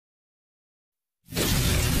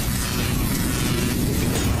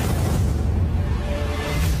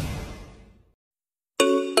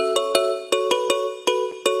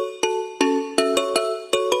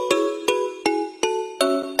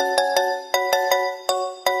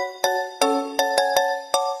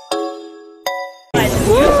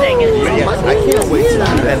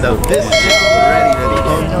And this is ready to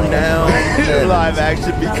come down. Live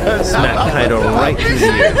action because Smack Kaido right through the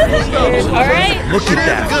ear. Alright. Look at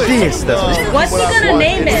that fist. What's he gonna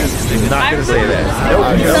name it? I'm not gonna say that.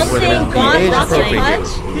 Something gone rocket punch?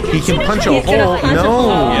 He can punch a hole.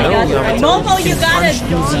 No. Momo, you gotta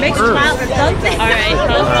make a smile or something. Alright.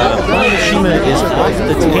 Onishima is off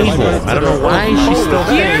the table. I don't know why she still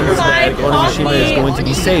thinks that Onishima is going to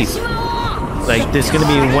be safe. Like, there's gonna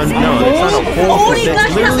be one. No, it's not a whole thing.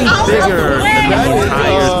 It's literally bigger than the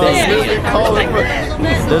entire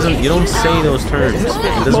thing. You don't say those terms. It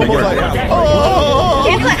doesn't work.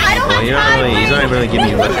 He's not really giving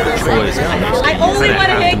you much of a choice. I only want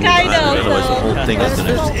to hit Kaido. Otherwise, the whole thing is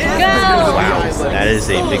gonna just. Wow, that is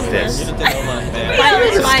a big fist.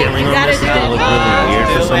 Scaling on this is gonna look really weird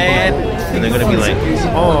for some people. And they're gonna be like,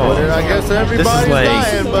 oh, this is like,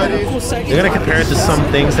 they're gonna compare it to some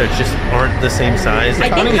things that just aren't the same size.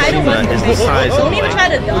 Like Onishima is the size of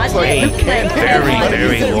like a very,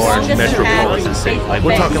 very large metropolitan city. Like,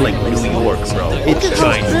 we're talking like New York, bro. It's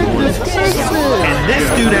ginormous. And this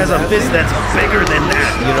dude has a fist that's bigger than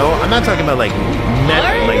that, you know? I'm not talking about like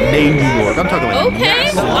main New York. I'm talking like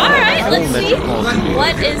okay, alright, let's see.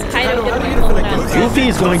 What is Kaido gonna be pulling out? Luffy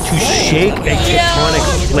is going to shake a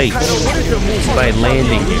tectonic plate by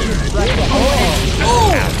landing here.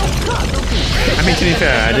 I mean, to be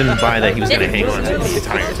fair, I didn't buy that he was going to hang on to it the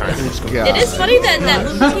entire time. It is funny that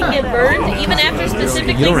Luffy can get burned even after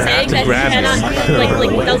specifically saying that he cannot, like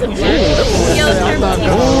doesn't work.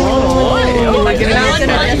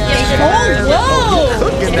 Whoa!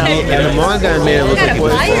 In the manga, I made it look like it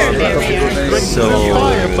was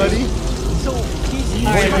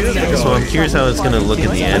so I'm curious how it's gonna look in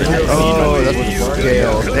the anime. Oh, that's the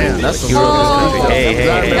scale. Damn, that's the Hey.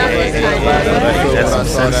 That's a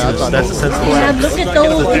sensible. Yeah, look at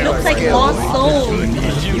those. It looks like lost souls.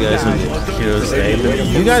 You guys are the heroes.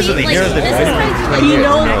 You guys are the heroes that he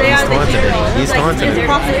knows they are the heroes. He's taunting him.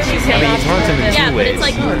 I mean, he's taunting him in two ways. It's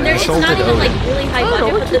like it's not even like really high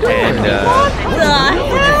budget, but and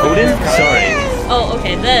Odin? Sorry. Oh,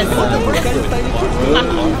 okay, this.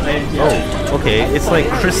 Oh, okay, it's like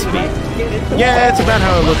crispy. Yeah, it's about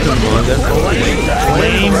how it looked in the manga.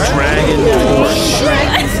 Flame Dragon Torch.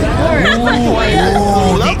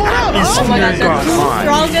 Ooh, the atmosphere got hot.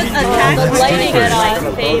 Strongest attack lighting at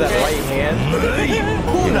our favorite.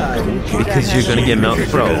 Because you're gonna get melted,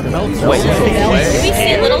 bro. Wait. Did we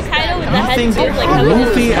see little Kaido with the head too? Like how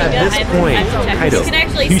Luffy at this point, Kaido,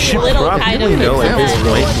 you should probably know at this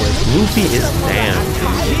point, Luffy is damned.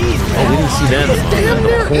 Oh, we didn't see that. The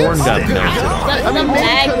horn got melted off.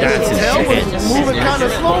 That's intense. Moving kind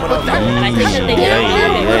of slow, but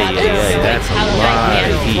that's a lot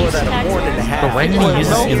of heat. But why didn't he use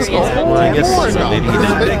this insult? Well, I guess maybe he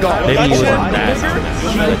was on that.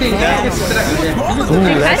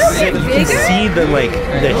 Ooh, that's sick. You can see the heat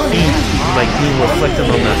like being reflected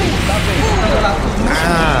on that.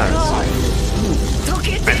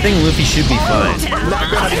 I think Luffy should be fine.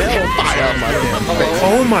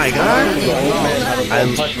 Oh my god! I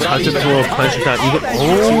touched it through a punch without even.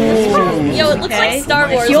 Oh! Yo, it looks like Star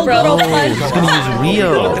Wars, bro. Oh, he's gonna use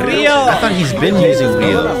Rio. I thought he's been using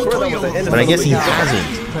Rio, but I guess he hasn't.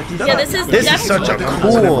 Yeah, this is such a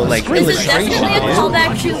cool this illustration. This is definitely a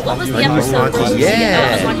callback to what was the episode?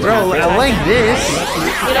 Yeah, bro, I like this.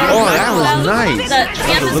 Oh, that was nice. The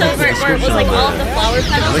episode where it was like all of the flower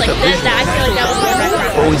petals, like that. I feel like that was the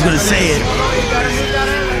record. Oh, he's gonna say it.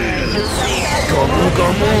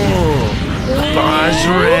 Gomu.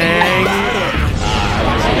 Bajrang.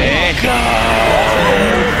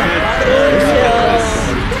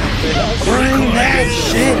 Bring that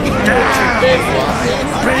shit down.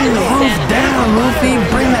 Bring the roof down, Luffy.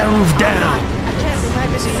 Bring that roof down.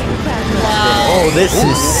 Wow. Oh, this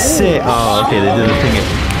is sick. Oh, okay, they did the thing.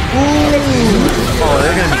 Oh,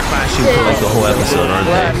 they're gonna be clashing for like the whole episode, aren't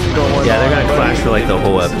they? Yeah, they're gonna clash for like the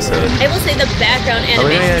whole episode. I will say the background animation. Are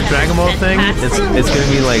we gonna get a Dragon Ball thing? It's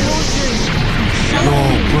gonna be like, no,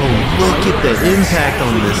 bro, look at the impact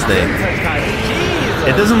on this thing.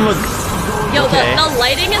 It doesn't look. Yo, the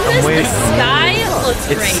lighting in this, the sky looks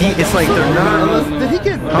great. It's like they're not. Did he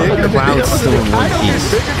get How are the clouds still in one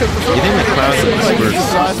piece? You think the clouds are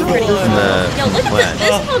dispersed in the Yo, look at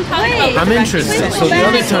this one talking about. I'm interested. So the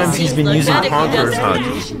other times he's been using Conqueror's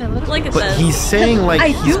Haki. But he's saying like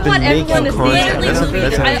he's been making content.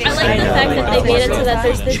 That's I like the fact that they made it so that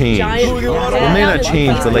there's this giant. Well, may not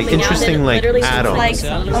change, but like interesting like add-ons.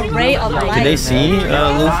 Can they see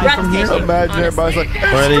Luffy from here? Imagine everybody's like,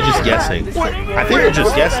 Or are they just guessing? I think they're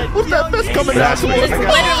just guessing. what's that fist coming out? It's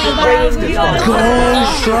literally Go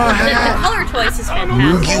straw The hat. color choice is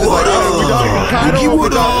fantastic. What up? Yuki,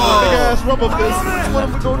 what up? What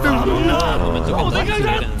am I gonna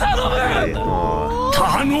do?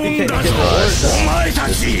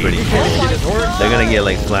 This is pretty cool. They're gonna get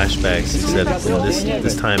like flashbacks, except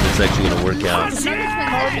this time it's actually gonna work out.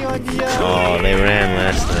 Oh, they ran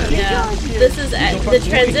last time. Yeah, this is the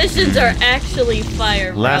transitions are actually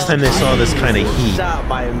fire. Last time they saw this kind of heat,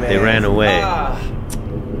 they ran away.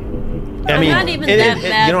 I mean, not even that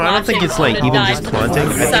bad you know, I don't think it's like even just taunting.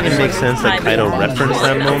 I think it makes sense that Kaido referenced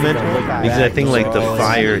that moment because I think like the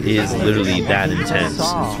fire is literally that intense.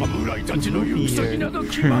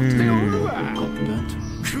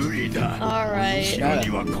 Alright. I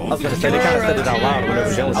was gonna say, they kind of said it out loud whenever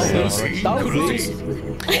they was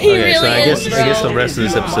Okay, so I guess the rest of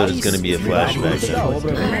this episode is gonna be a flashback.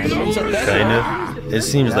 Kind of. It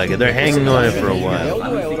seems like it. They're hanging on it for a while.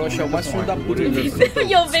 Yo,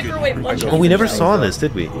 Vaporwave Punch. Oh, we never saw this,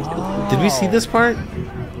 did we? Did we see this part?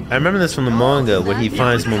 I remember this from the manga when he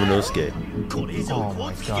finds Momonosuke.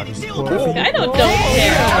 I don't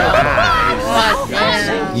care.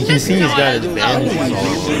 You can see he's got his bandages all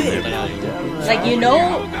over there. Like you know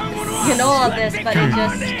all this, but it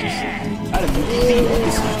just.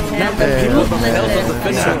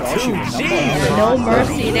 No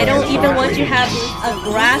mercy. They don't even want you to have a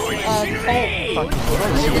grasp of hope.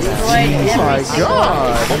 Destroy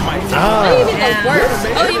Oh my god! Oh, you mean the worst?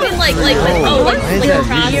 Oh, you mean like what's like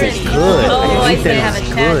process? Good. Oh, I I hate see. that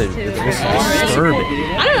it's good. It's disturbing. I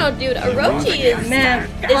don't know, dude. Orochi is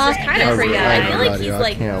just kind of crazy. I feel like he's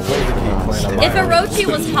like. If Orochi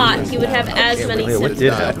was hot, he would have as many Wait, what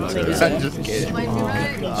did happen to her?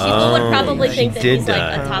 People would probably think that he's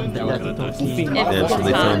like a top villain. Yeah, so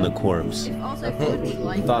they found the corpse.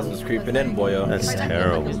 Thoughts was creeping in, boyo. That's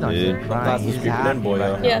terrible, dude. Thoughts was creeping in,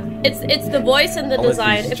 boyo. Yeah, it's the voice and the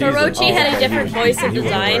design. If Orochi had a different voice and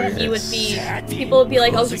design, he would be. People would be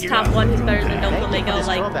like, "Oh, he's top one. He's better than Doflamingo.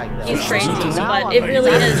 Like, he's crazy." But it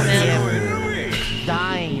really is, man.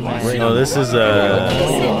 Oh, this is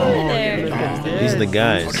these are the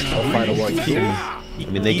guys. I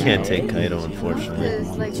mean, they can't take Kaido, unfortunately. I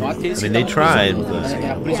mean, they tried,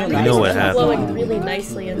 but we know what happened. Flowing really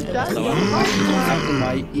nicely into this. It's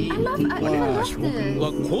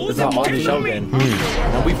not on the show again.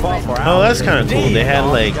 And we fought for hours. Oh, that's kind of cool. They had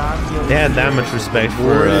that much respect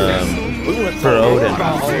for Odin. I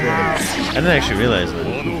didn't actually realize that.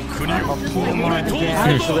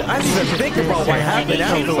 Actually, I didn't even think about what happened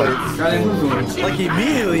afterwards. Like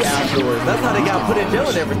immediately afterwards. That's how they got put in jail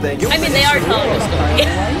and everything. I mean, they are telling a story.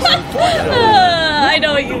 I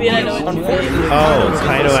know what you mean. I know what you mean. Oh,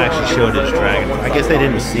 Kaido actually showed his dragon. I guess they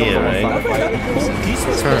didn't see it, right?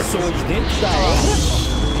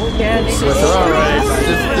 Alright,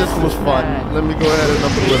 this was fun. Let me go ahead and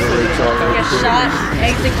obliterate y'all. Get shot,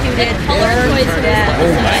 executed, Color choice is Oh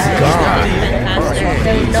my god. fantastic.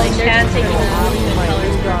 There's no chance Taking taking all the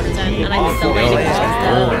colors represent, and I think the lighting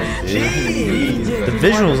was The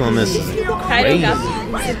visuals on this is Kaido got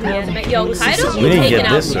crazy. Yo, Kaido be We didn't taking get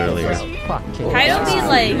out this people. earlier. Kaido be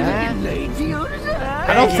like.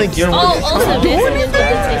 I don't think you're. Oh, also, Mason did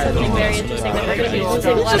say something very interesting that we're going to be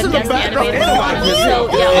losing a lot of guest animators. So,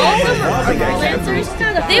 yeah, all of them are freelancers.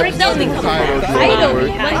 They'll become Kaido. When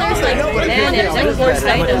there's like, man, if there's more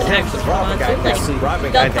Kaido to actually come on to, like,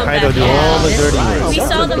 they'll come Kaido back. do all the dirty work. We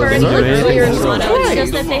saw them already earlier in Wano. It's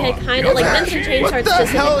just that they had kind of, like, Vincent Chainsaw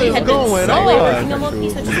specifically had been slowly working on One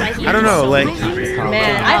Piece, which is why he. I don't know, like.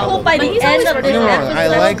 Man, I hope by the end of this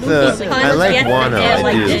episode, I like Wano,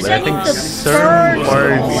 I do, but I think certain parts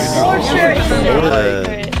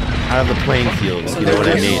out of the playing field, you know what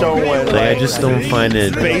I mean? Like, I just don't find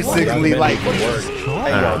it. Basically, like, I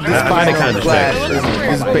find it kind of distracting.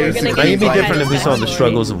 is basically Like, it'd be different if we saw the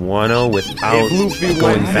struggles of Wano without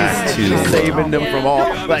going back to saving them from all,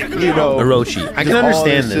 like, you know, Orochi. I can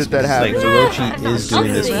understand this. That Like, Orochi is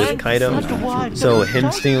doing this with Kaido, so him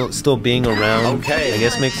still being around, I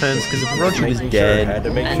guess makes sense. Because if Orochi was dead,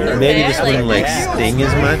 maybe this wouldn't like sting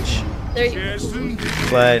as much.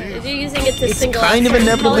 But If you're using it to it's single kind of out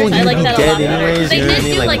inevitable colors, I you'd like be that a dead lot. anyways, They you know what I did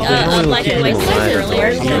mean? do Like, like there's no a black and white keeping switch alive. earlier.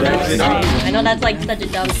 I know that's like such a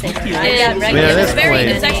dumb thing. And I mean, at this point,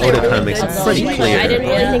 it's actually Oda really kind of makes it good. pretty clear. I didn't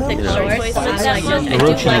really think the you know, color choice was that much. I do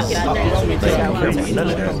Orochi's like it.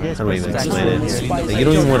 how do I even explain it? Like, you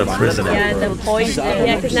don't even want to prison Yeah, him. the poison.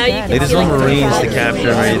 Yeah, because now you can Like, there's see, no like, Marines to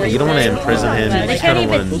capture him or anything. You don't want to imprison him. You just kind of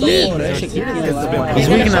want him dead, right? He's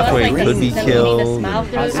weak enough where he could be killed.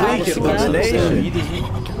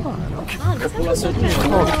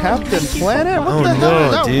 Oh, Captain Planet? What the hell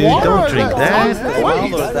is that? Dude, Water? don't drink that.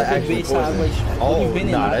 Oh,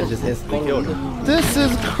 nah, that just instantly killed him. This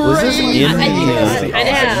is Was this crazy. in I think it kind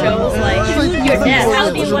of shows like you're dead. How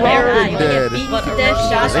do you want to die? You get beaten to death,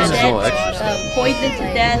 shot to death, poisoned to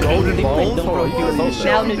death,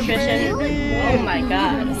 malnutrition. Oh my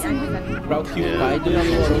god. Especially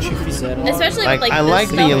Like, with, I this like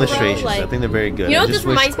the stuff, illustrations. like, I think they're very good. you know I what this just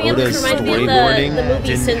wish reminds me of? This Oda's reminds me of storyboarding the movie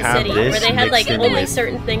didn't Sin have City, this where they had like mixed in only with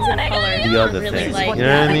certain things in color. the other really things. like You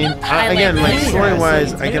know what I mean? Again, like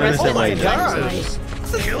story-wise, I can understand why you did this.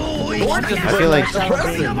 I feel like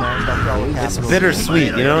it's bittersweet,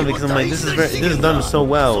 you know, because I'm like, this is done so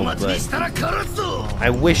well, but I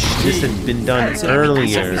wish this had been done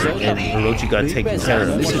earlier and Orochi got taken care of,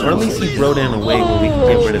 or at least he wrote in a way where we can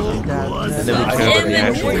get rid of him, and then we care about the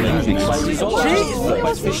actual movies.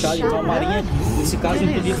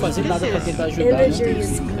 Imagery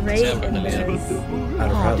is great in this.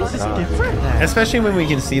 Especially when we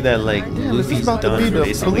can see that like Luffy's about to be done the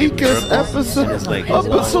basically bleakest episode,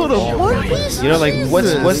 episode of One Piece. you know, like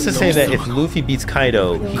what's to say that if Luffy beats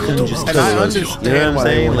Kaido, he couldn't just kill Orochi? You know what I'm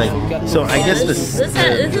saying? Like, so I guess This is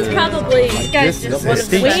probably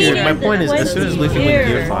my point is, as soon as Luffy went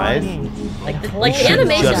Gear 5, like the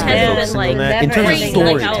animation just hasn't focusing been like on that. In terms of great, like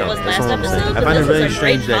storytelling, how it was that's last all I'm saying. episode. I find it But very this is a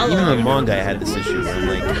strange great that even the follow. manga had this issue. Where I'm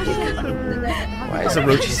like, why is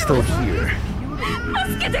Orochi still here?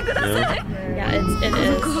 You know? Yeah, it is.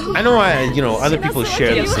 I know other people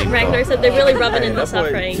share the same Ragnar thought. said they're really rubbing in the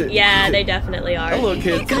suffering. Yeah, they definitely are. That little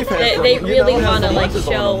kid, They really want to like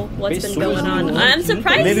show what's been going on. I'm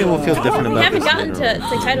surprised. Maybe we'll feel different We about haven't this gotten later to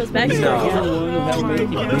on. Kaido's backstory yet. Oh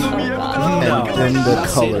god. And then the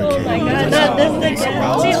color Oh my came. god, no, this is the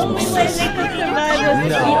only way they could survive was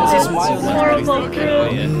to eat this horrible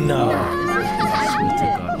fruit. No.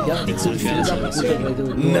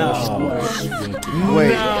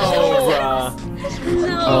 Wait. No.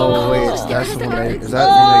 Oh wait, that's when they. Is that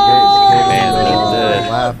Oh, when they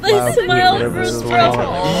gave man, they smiled whatever for it was.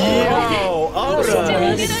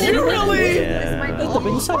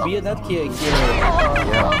 Também não sabia, né, que I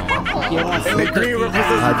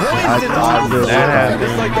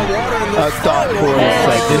thought for a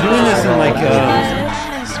second. They're doing this in like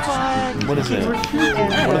what is it? One of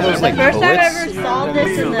those The like first time I poets? ever saw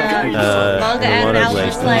this in the manga one and of I was like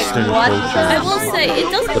just like, Eastern what culture. I will say, it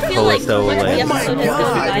doesn't The feel like poets that were much of the like- episode has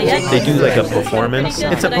gone by yet. They do like a performance.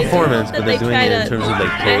 It's a performance, but they're doing it in terms of like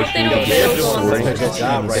poetry. It feels like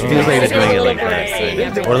they're doing it like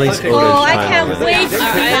that, or at least Oda oh, is I trying can't to. wait to I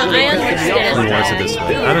understand. He wants it this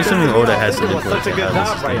way. I'm assuming Oda has some influence on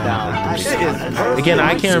how this is done. Again,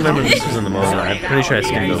 I can't remember if this was in the manga. I'm pretty sure I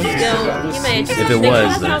skimmed over this. You may just If it they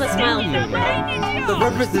was, have then- on a smile. the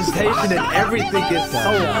representation and everything is so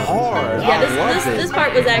hard. Yeah, this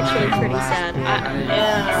part was actually pretty sad.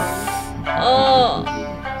 Oh.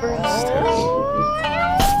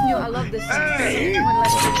 I love this. When like you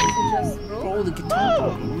can just roll the guitar.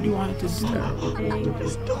 What do you want to do?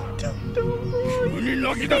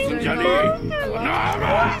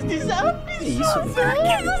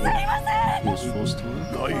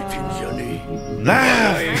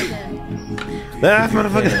 Laugh,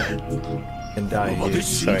 motherfucker. And die here.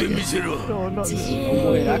 Sorry. Yo,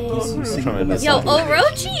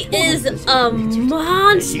 Orochi is a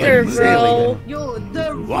monster, bro. Yo,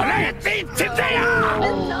 the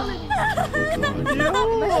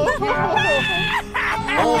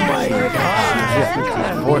Oh my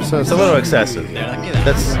god. It's a little excessive.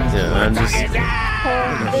 That's I'm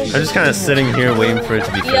just kind of sitting here waiting for it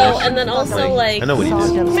to be finished. Yo, and then also like I know what he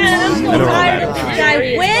did. Man, I'm I so don't know tired about of it. this guy.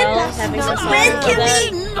 When can we?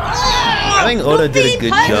 I think Oda did a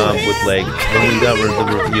good job with like when we got the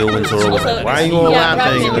reveal when Zoro was like, "Why are you all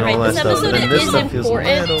laughing?" and all that This stuff. episode And then this is stuff feels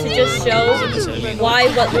important to just show why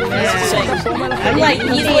what Luffy is doing. I'm like,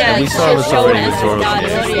 he's we like saw this shown already as with Zoro's God.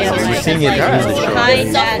 case. We're seeing it through the show. High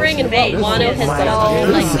suffering and what Wano has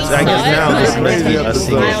done. Like, we So I guess saw now it, this but must be us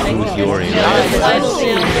seeing it through Yori. the final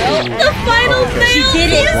fail. The final fail! She did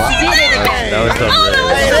it. She did it again. That was tough. Oh, that was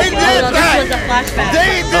Oh, no, this was a flashback.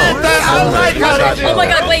 Oh my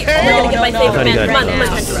god, wait! I'm gonna get my favorite man. Come on, come on.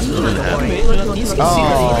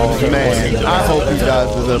 Oh man, I hope you guys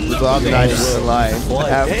was up because I'm not even lying.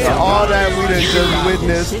 After all that we done just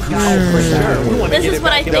witnessed, This is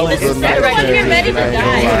what I think. This is the direction. We're ready to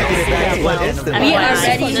die. We are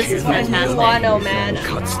ready. This is fantastic. Wano, man. Is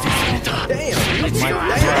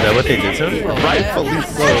that what they did to him? rightfully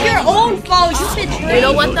so. It's your own fault. You should. You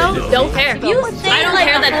know what though? Don't care. You I think don't like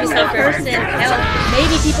care that he suffered. Hell,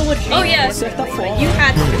 maybe people would. Oh yeah. You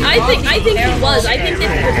had. I think he was. I think they.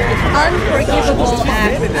 unforgivable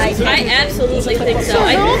act. I absolutely think so.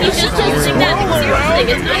 I think he's just using that serious thing.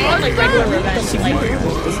 It's not even like regular revenge.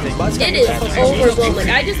 Like, it is overblown. Like,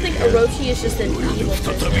 I just think Orochi is just an evil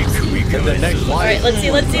person. Alright, let's see.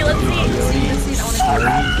 There you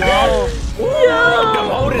go. Yo! Come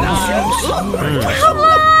on!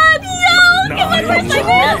 Yo! Give my first like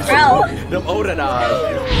that, bro! Them older eyes.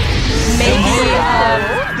 Maybe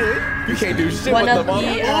You can't do shit one with of them. the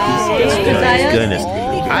Goodness.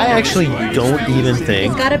 I actually don't even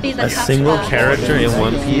think a single character in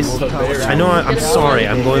One Piece. I know I'm sorry,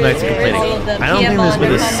 I'm going back to complaining. I don't think there's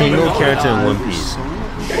been a single character in One Piece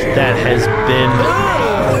that has been,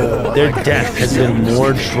 their death has been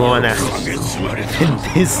more drawn out than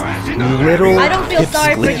this little I don't feel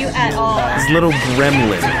sorry for you at all. This little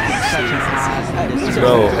gremlin.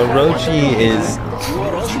 Bro, Orochi is...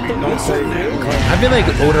 I feel like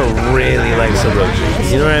Oda really likes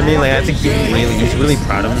Orochi. You know what I mean? Like, I think he's really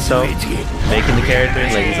proud of himself making the character.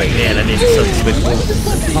 Like, he's like, man, I made so despicable.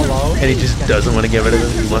 And he just doesn't want to get rid of him.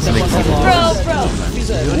 He wants to make people. Bro.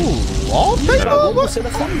 Oh.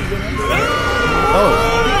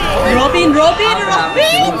 Robin!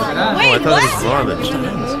 Wait, I thought what? it was garbage.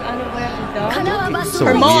 It's a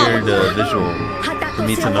weird visual for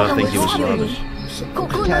me to not think he was garbage. The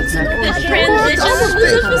transitions of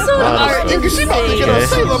this episode are She's about to get a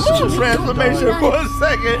insane. Sailor Moon transformation for a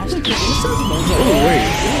second. Oh, wait.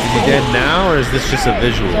 Is he dead now, or is this just a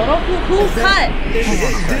visual? Who cut?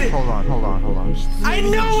 Hold on. I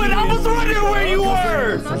knew it! I was wondering where you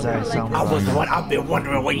were! I've been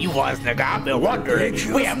wondering where you was, nigga. I've been wondering.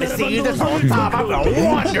 We haven't seen you this whole time. I've been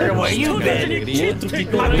wondering where you been. I've been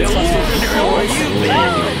wondering where you been.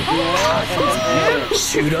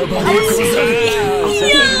 Shoot up on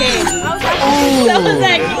That was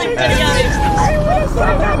actually pretty honest.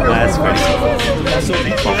 That's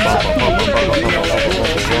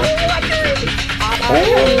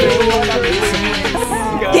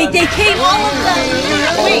They came all of them.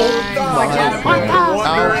 Wait.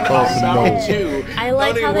 I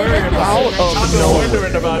like how they did this.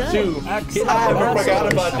 wondering about you. I haven't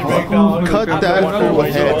forgot about you, big dog. Cut that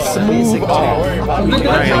forehead smooth off. I'm not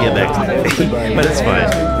gonna get back to that. But it's fine.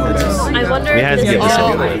 It's just, I wonder we had if to this get is this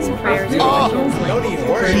all over with. his prayers and wishes.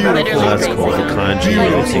 Oh, that's cool. The kanji,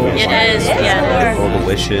 everything. It is, yeah. All the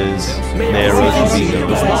wishes. Orochi being the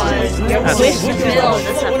best. Wish fulfilled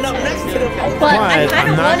this episode. But I But kind I'm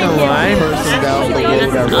of not wanted gonna him lie. to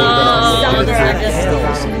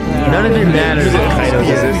actually None of it matters if Kaido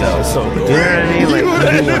doesn't go. You know what I mean? Like,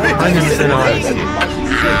 100% honesty.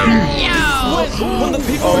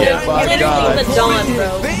 Oh my God. The dawn, bro.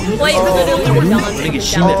 Wait, literally the dawn. Nigga,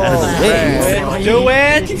 shoot it out of the way. Do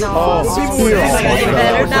it! Oh, You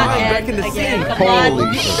better not end again. Come on.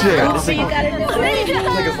 holy shit. You gotta do it.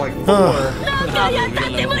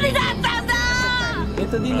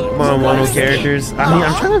 Come on, Wano characters. I mean,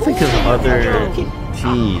 I'm trying to think of other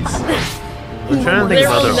T's. I'm trying to think There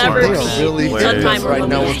of will other never parts be really a where time right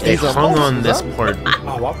now where with they hung on this part. Just,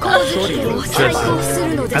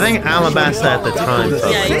 I think Alabasta at the time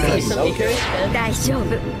felt yeah, you like see this. something good.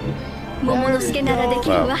 Wow.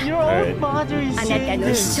 Alright.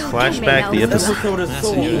 This is flashback the episode.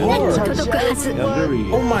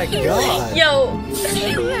 Oh my god! Yo!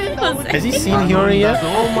 Has he seen Hiyori yet?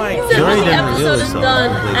 Oh my The Hiyori didn't episode reveal is himself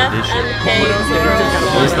done. in the edition. FMK.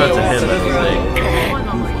 At least not to him, that's the thing.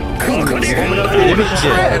 Maybe he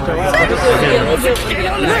did.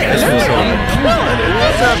 This was so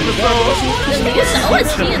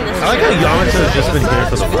OST in this. I like how Yamato has just been here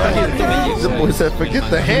for the ride. The boy said, forget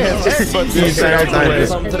the hands. But The entire time.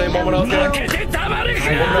 Something today, moment out there.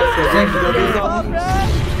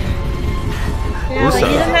 Yeah, like,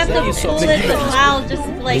 you don't have to pull it so loud. Just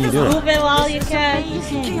like What are you doing? move it while you can.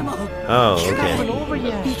 Oh, okay.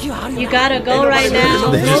 You gotta go right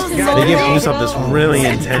now. They give Usopp this really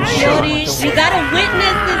intense shot. Jody, you gotta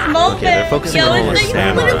witness this moment. Okay, they're focusing Yo, on all the it's like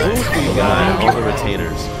samurai. literally- We got all the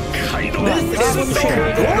retainers.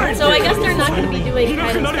 So I guess they're not going to be doing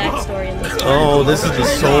Kaido's backstory in this one. Oh, this is the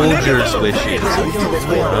soldiers' wishes. Oh,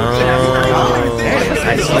 I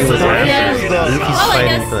see what's happening. Luffy's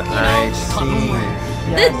fighting for the I see.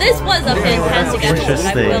 This was a fantastic episode,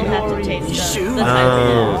 but I will have to change the title.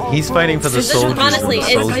 Oh, he's fighting for the This is soldiers. honestly, when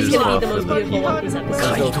the it's soldiers going to fought be the for most beautiful One Piece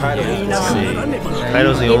episode. Let's see.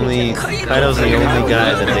 Kaido's the only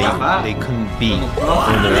guy that they couldn't beat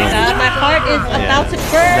on their own. God, my heart is about to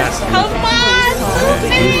burst. Come on!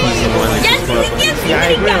 Luffy's the one that Yes, just fought. yes, Yeah,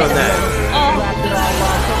 I agree on that. Oh,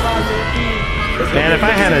 Man, if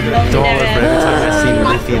I had $1 for every time I see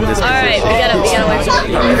Luffy in this alright, we gotta wait for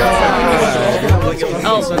it.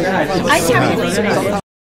 Oh, I can't believe it.